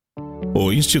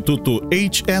O Instituto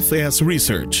HFS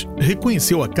Research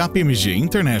reconheceu a KPMG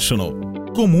International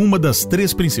como uma das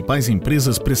 3 principais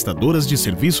empresas prestadoras de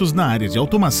serviços na área de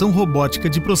automação robótica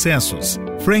de processos.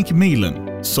 Frank Mailan,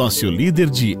 sócio-líder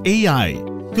de AI,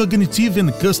 Cognitive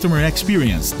and Customer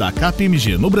Experience da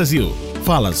KPMG no Brasil,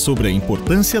 fala sobre a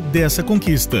importância dessa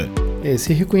conquista.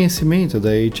 Esse reconhecimento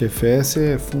da HFS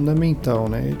é fundamental,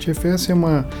 né? A HFS é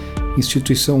uma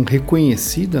instituição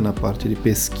reconhecida na parte de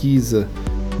pesquisa,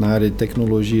 na área de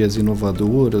tecnologias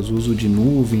inovadoras, uso de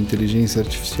nuvem, inteligência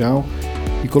artificial,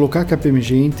 e colocar a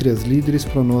KPMG entre as líderes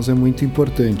para nós é muito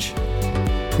importante.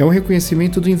 É um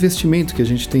reconhecimento do investimento que a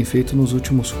gente tem feito nos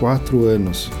últimos 4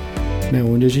 anos, né,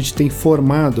 onde a gente tem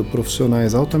formado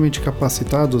profissionais altamente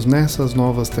capacitados nessas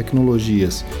novas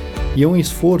tecnologias. E é um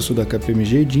esforço da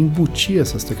KPMG de embutir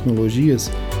essas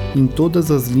tecnologias em todas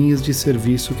as linhas de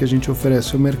serviço que a gente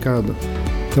oferece ao mercado.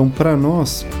 Então, para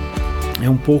nós, é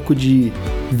um pouco de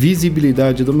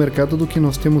visibilidade do mercado do que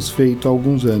nós temos feito há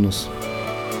alguns anos.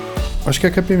 Acho que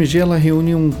a KPMG ela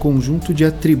reúne um conjunto de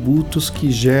atributos que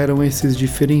geram esses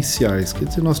diferenciais. Quer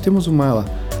dizer, nós temos uma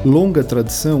longa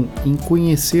tradição em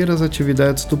conhecer as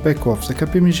atividades do back-office. A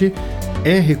KPMG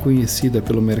é reconhecida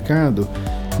pelo mercado,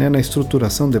 né, na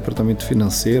estruturação do departamento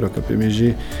financeiro. A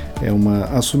KPMG é uma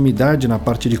assumidade na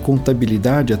parte de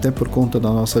contabilidade, até por conta da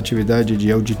nossa atividade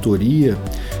de auditoria.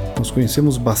 Nós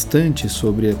conhecemos bastante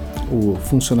sobre o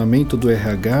funcionamento do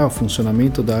RH, o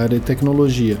funcionamento da área de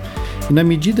tecnologia. E na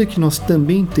medida que nós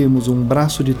também temos um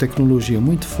braço de tecnologia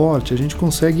muito forte, a gente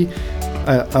consegue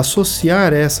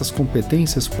associar essas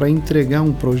competências para entregar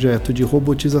um projeto de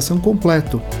robotização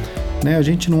completo. Né? A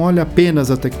gente não olha apenas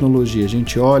a tecnologia, a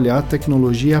gente olha a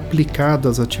tecnologia aplicada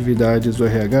às atividades do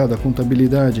RH, da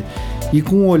contabilidade, e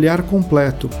com um olhar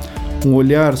completo. Um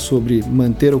olhar sobre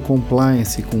manter o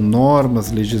compliance com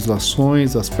normas,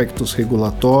 legislações, aspectos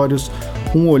regulatórios,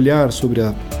 um olhar sobre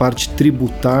a parte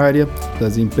tributária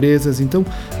das empresas. Então,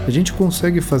 a gente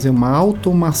consegue fazer uma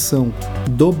automação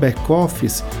do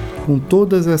back-office com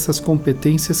todas essas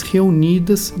competências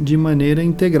reunidas de maneira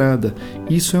integrada.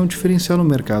 Isso é um diferencial no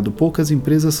mercado. Poucas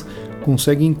empresas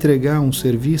conseguem entregar um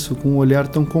serviço com um olhar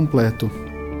tão completo.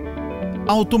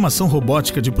 A automação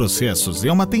robótica de processos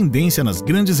é uma tendência nas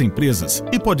grandes empresas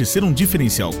e pode ser um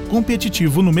diferencial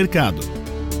competitivo no mercado.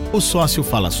 O sócio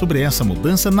fala sobre essa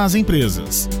mudança nas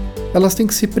empresas. Elas têm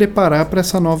que se preparar para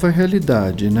essa nova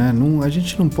realidade, né? A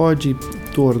gente não pode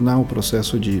tornar o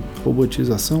processo de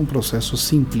robotização um processo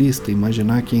simplista,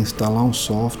 imaginar que é instalar um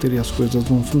software e as coisas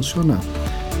vão funcionar.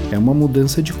 É uma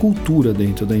mudança de cultura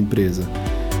dentro da empresa.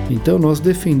 Então nós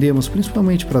defendemos,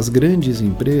 principalmente para as grandes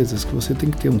empresas, que você tem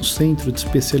que ter um centro de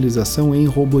especialização em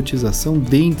robotização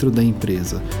dentro da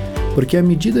empresa. Porque à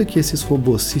medida que esses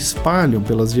robôs se espalham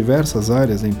pelas diversas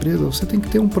áreas da empresa, você tem que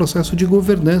ter um processo de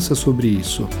governança sobre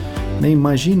isso. Né?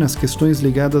 Imagina as questões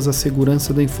ligadas à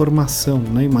segurança da informação.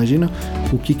 Né? Imagina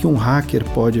o que um hacker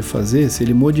pode fazer se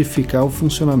ele modificar o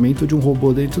funcionamento de um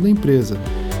robô dentro da empresa.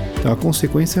 Então a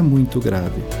consequência é muito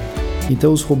grave.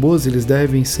 Então os robôs eles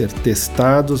devem ser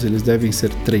testados, eles devem ser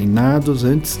treinados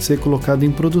antes de ser colocado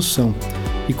em produção.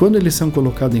 E quando eles são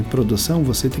colocados em produção,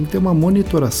 você tem que ter uma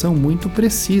monitoração muito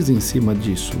precisa em cima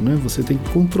disso, né? Você tem que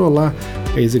controlar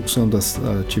a execução das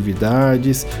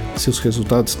atividades, se os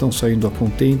resultados estão saindo a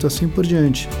contento, assim por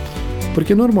diante.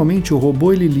 Porque normalmente o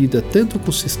robô ele lida tanto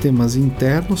com sistemas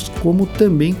internos como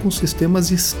também com sistemas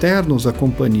externos à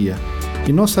companhia.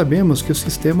 E nós sabemos que os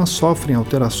sistemas sofrem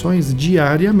alterações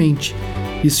diariamente.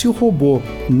 E se o robô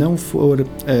não for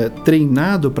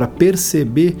treinado para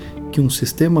perceber que um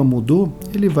sistema mudou,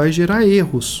 ele vai gerar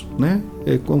erros, né?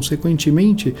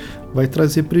 Consequentemente, vai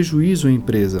trazer prejuízo à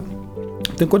empresa.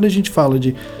 Então, quando a gente fala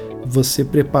de você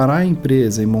preparar a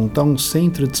empresa e montar um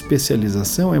centro de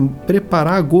especialização, é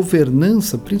preparar a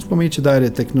governança, principalmente da área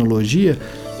de tecnologia,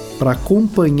 para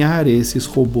acompanhar esses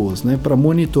robôs, né? Para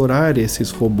monitorar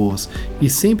esses robôs. E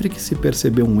sempre que se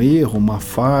perceber um erro, uma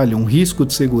falha, um risco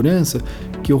de segurança,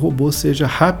 que o robô seja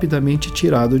rapidamente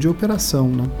tirado de operação,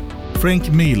 né?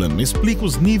 Frank Mailan explica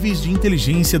os níveis de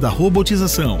inteligência da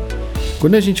robotização.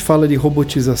 Quando a gente fala de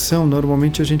robotização,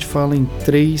 normalmente a gente fala em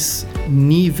 3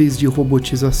 níveis de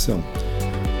robotização.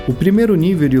 O primeiro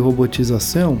nível de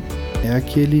robotização é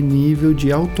aquele nível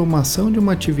de automação de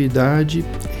uma atividade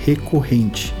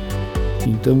recorrente.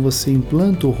 Então você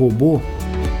implanta o robô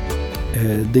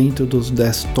dentro dos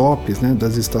desktops, né,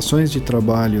 das estações de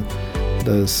trabalho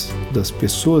das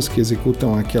pessoas que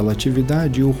executam aquela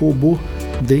atividade, e o robô,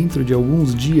 dentro de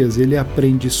alguns dias, ele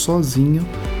aprende sozinho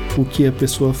o que a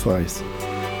pessoa faz.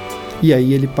 E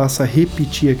aí ele passa a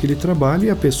repetir aquele trabalho e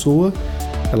a pessoa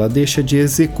ela deixa de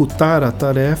executar a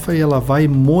tarefa e ela vai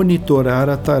monitorar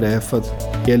a tarefa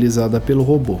realizada pelo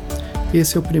robô.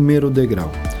 Esse é o primeiro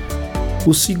degrau.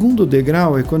 O segundo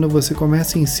degrau é quando você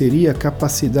começa a inserir a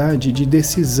capacidade de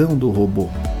decisão do robô.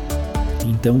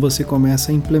 Então você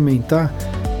começa a implementar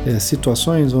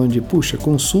situações onde,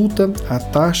 consulta a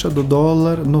taxa do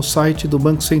dólar no site do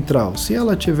Banco Central. Se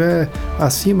ela estiver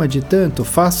acima de tanto,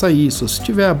 faça isso. Se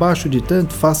estiver abaixo de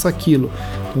tanto, faça aquilo.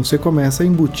 Então você começa a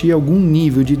embutir algum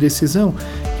nível de decisão,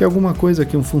 que é alguma coisa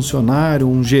que um funcionário,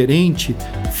 um gerente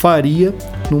faria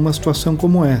numa situação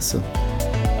como essa.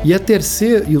 E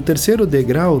o terceiro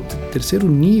degrau, o terceiro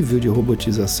nível de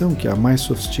robotização, que é a mais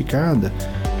sofisticada,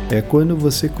 é quando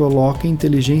você coloca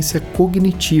inteligência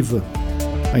cognitiva.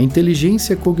 A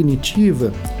inteligência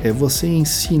cognitiva é você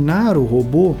ensinar o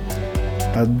robô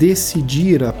a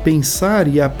decidir, a pensar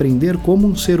e a aprender como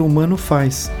um ser humano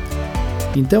faz.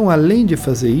 Então, além de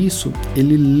fazer isso,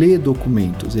 ele lê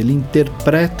documentos, ele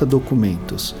interpreta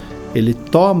documentos, ele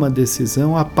toma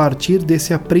decisão a partir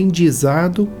desse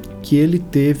aprendizado que ele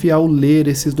teve ao ler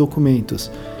esses documentos.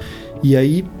 E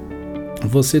aí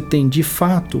você tem, de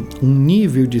fato, um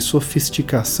nível de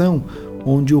sofisticação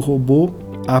onde o robô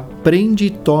aprende e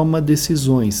toma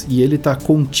decisões, e ele está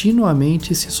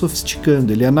continuamente se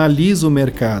sofisticando, ele analisa o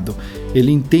mercado,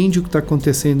 ele entende o que está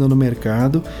acontecendo no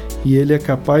mercado e ele é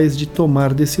capaz de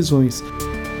tomar decisões.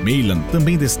 Meylan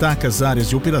também destaca as áreas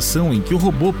de operação em que o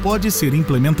robô pode ser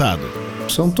implementado.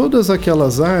 São todas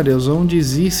aquelas áreas onde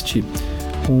existe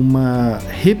uma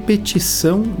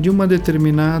repetição de uma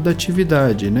determinada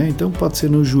atividade, né? Então pode ser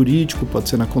no jurídico, pode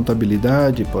ser na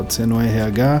contabilidade, pode ser no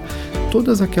RH,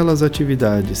 todas aquelas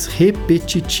atividades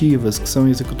repetitivas que são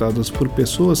executadas por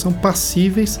pessoas são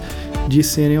passíveis de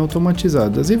serem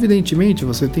automatizadas. Evidentemente,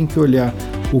 você tem que olhar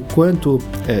o quanto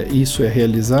isso é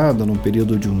realizado num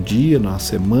período de um dia, na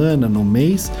semana, no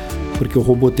mês, porque o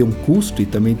robô tem um custo e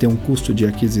também tem um custo de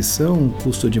aquisição, um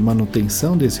custo de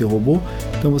manutenção desse robô.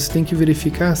 Então você tem que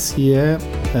verificar se é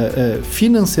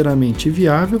financeiramente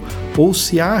viável ou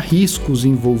se há riscos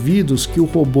envolvidos que o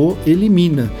robô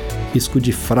elimina. Risco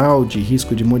de fraude,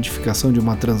 risco de modificação de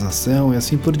uma transação e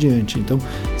assim por diante. Então,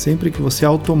 sempre que você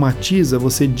automatiza,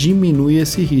 você diminui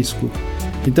esse risco.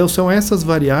 Então, são essas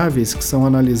variáveis que são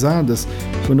analisadas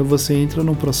quando você entra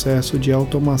num processo de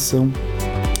automação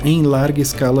em larga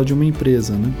escala de uma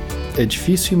empresa, né? É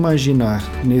difícil imaginar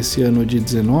nesse ano de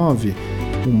 19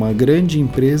 uma grande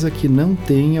empresa que não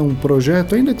tenha um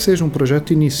projeto, ainda que seja um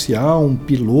projeto inicial, um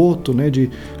piloto, né,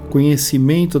 de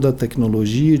conhecimento da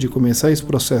tecnologia, de começar esse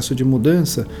processo de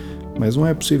mudança, mas não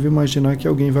é possível imaginar que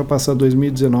alguém vai passar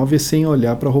 2019 sem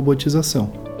olhar para a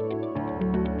robotização.